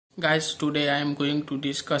Guys, today I am going to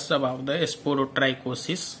discuss about the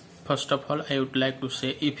sporotrichosis. First of all, I would like to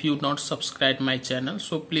say if you not subscribe my channel,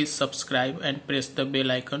 so please subscribe and press the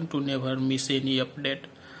bell icon to never miss any update.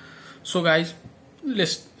 So guys,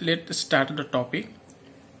 let's start the topic.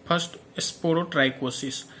 First,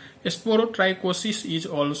 sporotrichosis. Sporotrichosis is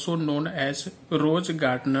also known as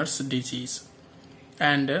Rose-Gardner's disease.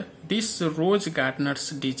 And this Rose-Gardner's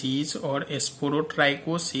disease or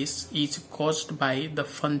sporotrichosis is caused by the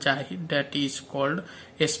fungi that is called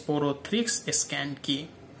Sporothrix scankii.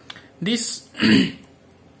 This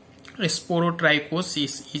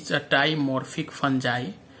sporotrichosis is a dimorphic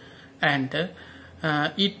fungi, and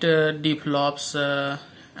it develops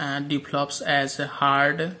as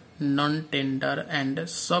hard, non-tender and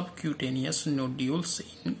subcutaneous nodules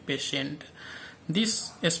in patient. This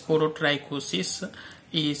sporotrichosis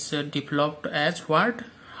is developed as what?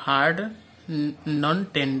 Hard,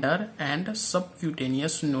 non-tender and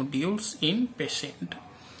subcutaneous nodules in patient.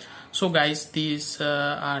 So guys, these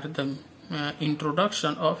are the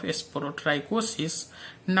introduction of sporotrichosis.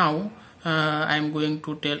 Now I am going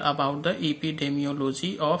to tell about the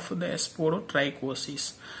epidemiology of the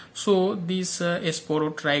sporotrichosis. So this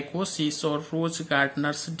sporotrichosis or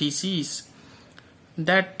Rose-Gardner's disease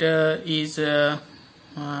that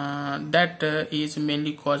is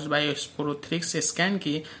mainly caused by Sporothrix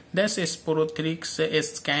scankii. That's Sporothrix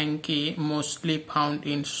scankii mostly found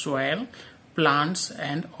in soil, plants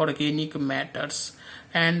and organic matters.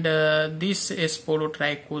 And this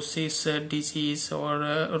sporotrichosis disease or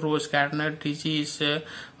Rose-Gardner disease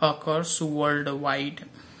occurs worldwide.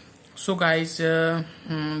 So guys,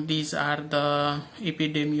 these are the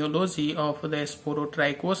epidemiology of the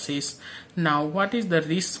sporotrichosis. Now, what is the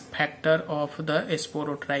risk factor of the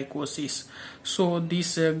sporotrichosis? So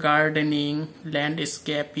this gardening,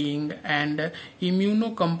 landscaping and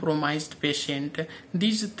immunocompromised patient,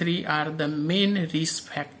 these three are the main risk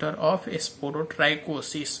factor of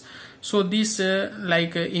sporotrichosis. So this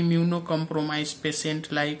like immunocompromised patient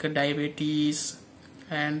like diabetes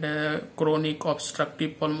and chronic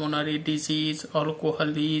obstructive pulmonary disease,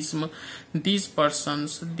 alcoholism, these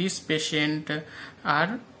patients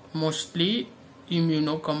are mostly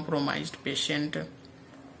immunocompromised patient.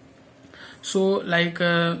 So like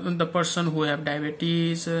the person who have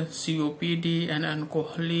diabetes, COPD and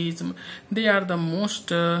alcoholism, they are the most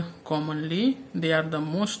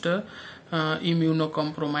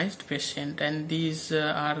immunocompromised patient, and these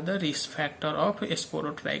are the risk factor of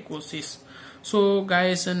sporotrichosis. So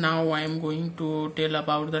guys, now I am going to tell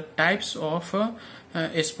about the types of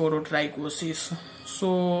sporotrichosis.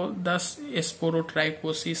 So thus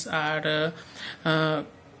sporotrichosis are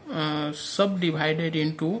subdivided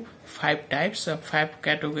into 5 types, 5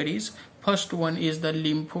 categories. First one is the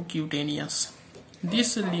lymphocutaneous.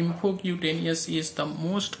 This lymphocutaneous is the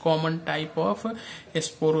most common type of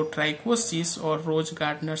sporotrichosis or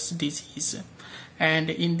Rose-Gardner's disease,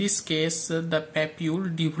 and in this case the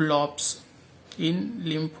papule develops. In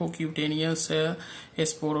lymphocutaneous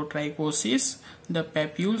sporotrichosis, the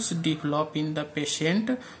papules develop in the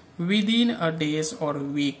patient within a days or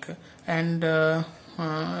week, and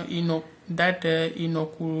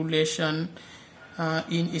inoculation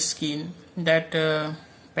in skin, that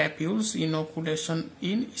papules inoculation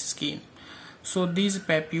in skin. So these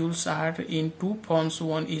papules are in 2 forms.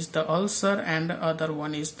 One is the ulcer and the other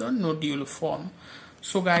one is the nodule form.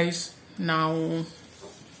 So guys, now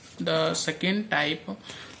the second type,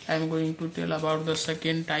 I am going to tell about the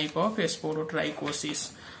second type of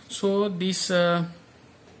sporotrichosis. So this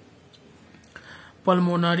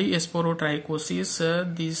pulmonary sporotrichosis,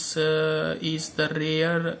 this is the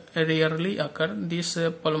rarely occur. This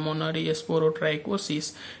pulmonary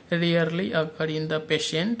sporotrichosis rarely occur in the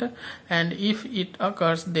patient, and if it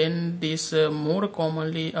occurs, then this more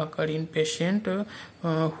commonly occur in patient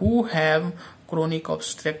who have chronic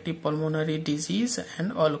obstructive pulmonary disease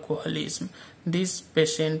and alcoholism. These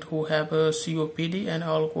patients who have COPD and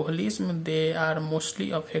alcoholism, they are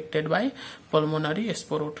mostly affected by pulmonary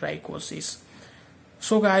sporotrichosis.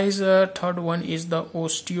 So guys, third one is the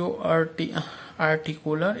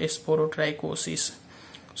osteoarticular sporotrichosis.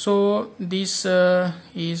 So this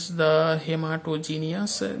is the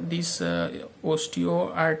hematogenous. This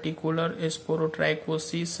osteoarticular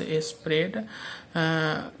sporotrichosis is spread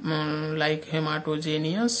like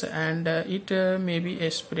hematogenous, and it may be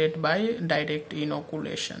spread by direct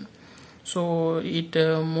inoculation. So it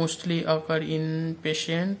mostly occur in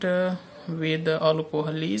patient with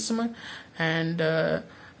alcoholism, and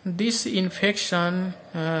this infection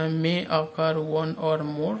may occur one or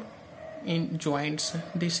more in joints.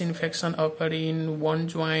 This infection occur in one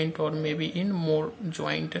joint or maybe in more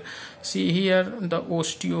joint. See here, the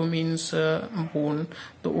osteo means bone,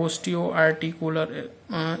 the osteoarticular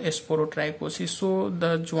sporotrichosis. So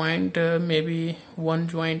the joint, maybe one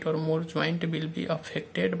joint or more joint will be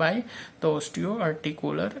affected by the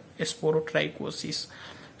osteoarticular sporotrichosis.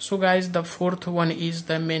 So guys, the fourth one is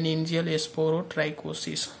the meningeal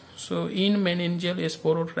sporotrichosis. So in meningeal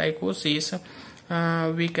sporotrichosis,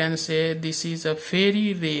 we can say this is a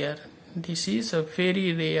very rare. This is a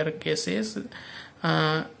very rare cases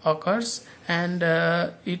occurs, and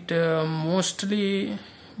it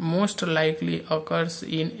most likely occurs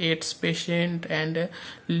in AIDS patient and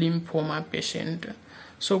lymphoma patient.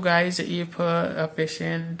 So guys, if a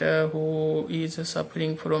patient who is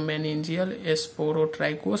suffering from meningeal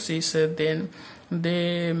sporotrichosis, then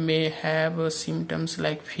they may have symptoms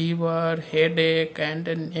like fever, headache, and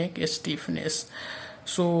neck stiffness.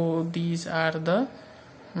 So these are the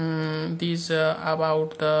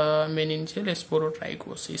about the meningeal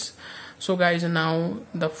sporotrichosis. So guys, now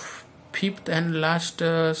the fifth and last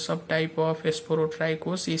subtype of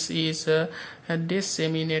sporotrichosis is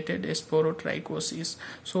disseminated sporotrichosis.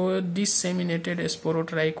 So disseminated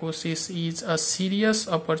sporotrichosis is a serious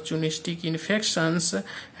opportunistic infections,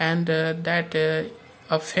 and that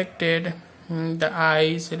affected the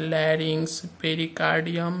eyes, larynx,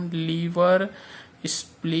 pericardium, liver,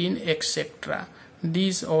 spleen, etc.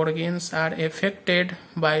 These organs are affected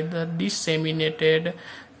by the disseminated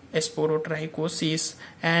sporotrichosis,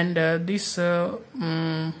 and this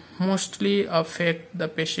mostly affect the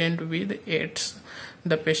patient with AIDS.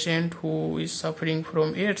 The patient who is suffering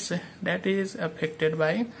from AIDS, that is affected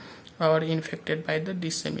by or infected by the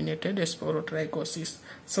disseminated sporotrichosis.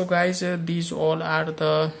 So guys, these all are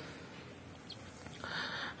the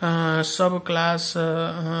subclass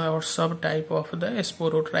or subtype of the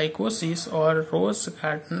sporotrichosis or rose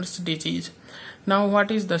gardener's disease. Now, what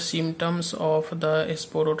is the symptoms of the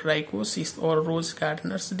sporotrichosis or rose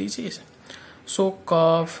gardener's disease? So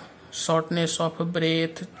cough, shortness of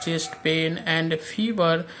breath, chest pain, and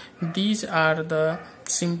fever, these are the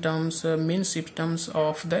symptoms, main symptoms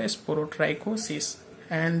of the sporotrichosis.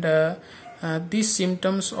 And these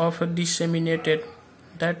symptoms of disseminated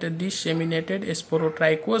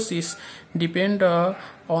sporotrichosis depend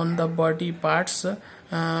on the body parts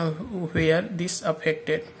where this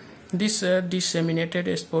affected. This disseminated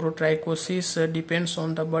sporotrichosis depends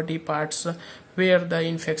on the body parts where the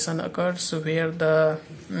infection occurs, where the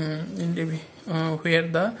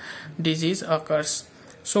disease occurs.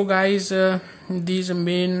 So guys, these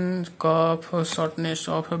main cough, shortness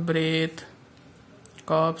of breath,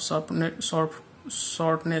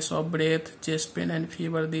 shortness of breath, chest pain, and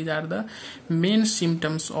fever, these are the main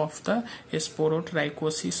symptoms of the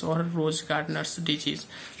sporotrichosis or rose gardener's disease.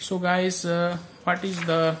 So guys, what is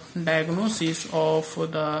the diagnosis of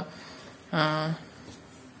the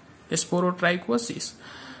sporotrichosis?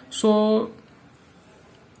 So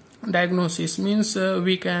diagnosis means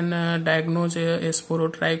we can diagnose a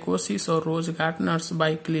sporotrichosis or rose gardeners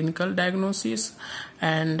by clinical diagnosis,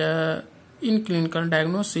 and in clinical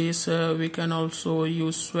diagnosis we can also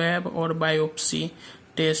use swab or biopsy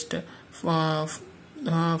test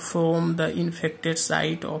from the infected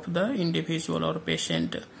site of the individual or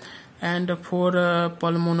patient. And for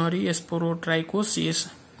pulmonary sporotrichosis,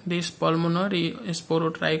 this pulmonary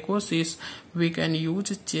sporotrichosis, we can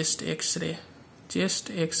use chest x-ray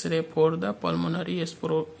for the pulmonary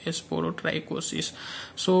sporotrichosis.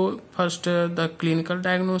 So first the clinical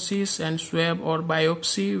diagnosis and swab or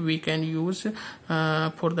biopsy we can use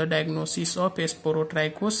for the diagnosis of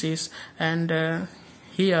sporotrichosis, and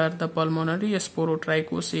here the pulmonary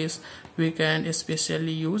sporotrichosis we can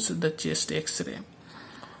especially use the chest x-ray.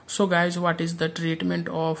 So guys, what is the treatment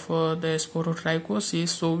of the sporotrichosis?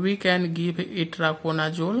 So we can give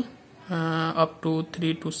itraconazole up to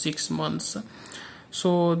 3 to 6 months.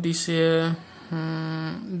 So this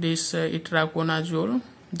itraconazole,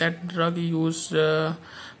 that drug used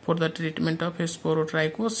for the treatment of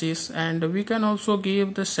sporotrichosis, and we can also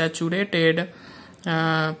give the saturated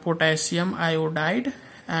potassium iodide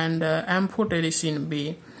and amphotericin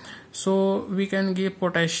B. So we can give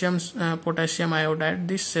potassium iodide,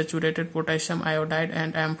 this saturated potassium iodide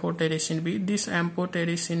and amphotericin B. This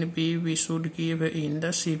amphotericin B we should give in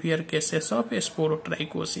the severe cases of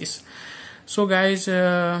sporotrichosis. So guys,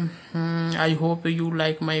 I hope you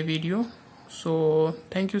like my video. So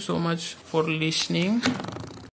thank you so much for listening.